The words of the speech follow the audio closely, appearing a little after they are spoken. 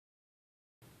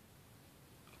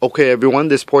Okay everyone,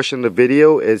 this portion of the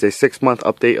video is a 6-month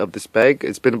update of this bag.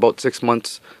 It's been about 6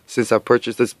 months since I've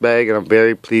purchased this bag and I'm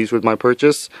very pleased with my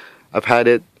purchase. I've had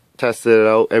it, tested it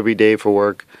out every day for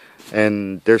work,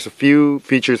 and there's a few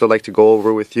features I'd like to go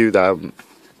over with you that I'm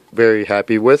very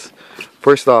happy with.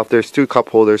 First off, there's 2 cup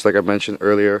holders like I mentioned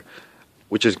earlier,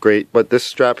 which is great, but this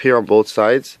strap here on both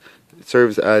sides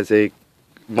serves as a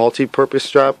multi-purpose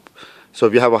strap. So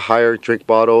if you have a higher drink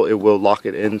bottle, it will lock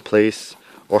it in place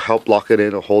or help lock it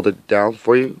in or hold it down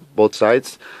for you, both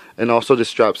sides. And also the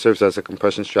strap serves as a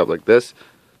compression strap like this.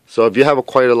 So if you have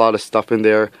quite a lot of stuff in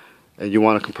there and you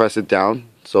want to compress it down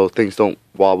so things don't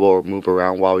wobble or move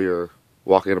around while you're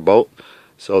walking about,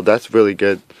 so that's really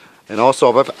good. And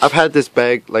also I've had this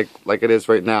bag like it is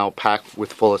right now, packed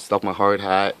with full of stuff, my hard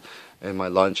hat and my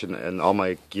lunch and all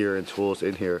my gear and tools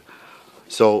in here.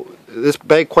 So this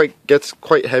bag gets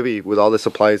quite heavy with all the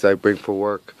supplies I bring for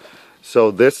work.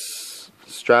 So this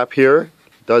strap here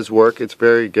does work. It's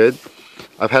very good.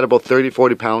 I've had about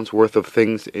 30-40 pounds worth of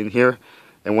things in here,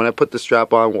 and when I put the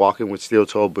strap on, walking with steel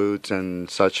toe boots and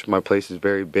such, my place is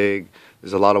very big.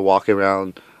 There's a lot of walking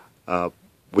around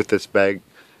with this bag,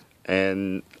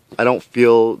 and I don't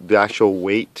feel the actual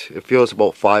weight. It feels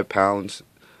about 5 pounds,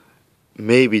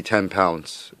 maybe 10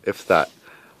 pounds, if that,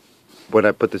 when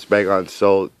I put this bag on.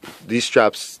 So these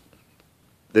straps,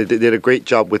 they did a great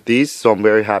job with these, so I'm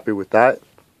very happy with that.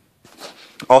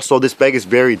 Also, this bag is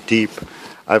very deep.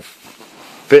 I've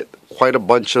fit quite a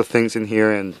bunch of things in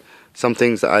here, and some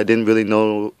things that I didn't really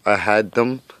know I had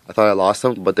them. I thought I lost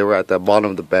them, but they were at the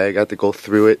bottom of the bag. I had to go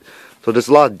through it. So there's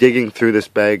a lot of digging through this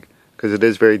bag because it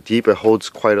is very deep. It holds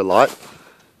quite a lot.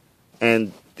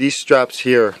 And these straps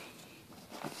here,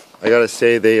 I gotta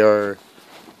say, they are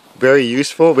very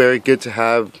useful, very good to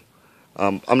have.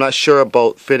 I'm not sure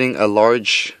about fitting a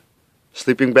large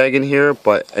sleeping bag in here,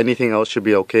 but anything else should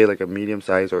be okay, like a medium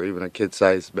size or even a kid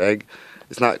size bag.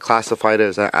 It's not classified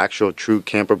as an actual true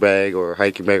camper bag or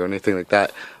hiking bag or anything like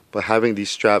that, but having these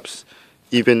straps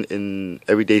even in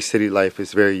everyday city life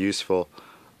is very useful.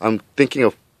 I'm thinking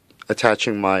of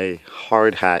attaching my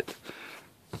hard hat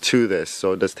to this,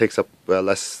 so this takes up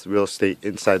less real estate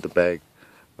inside the bag.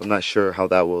 I'm not sure how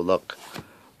that will look.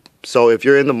 So if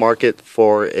you're in the market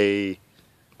for a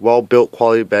well-built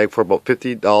quality bag for about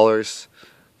 $50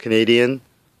 Canadian,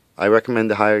 I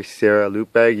recommend the High Sierra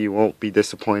Loop bag. You won't be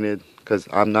disappointed, because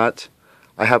I'm not.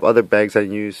 I have other bags I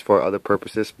use for other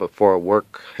purposes, but for a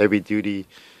work heavy-duty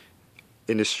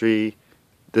industry,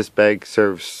 this bag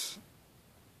serves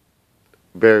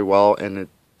very well and it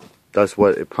does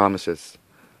what it promises.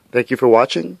 Thank you for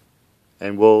watching,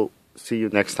 and we'll see you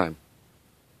next time.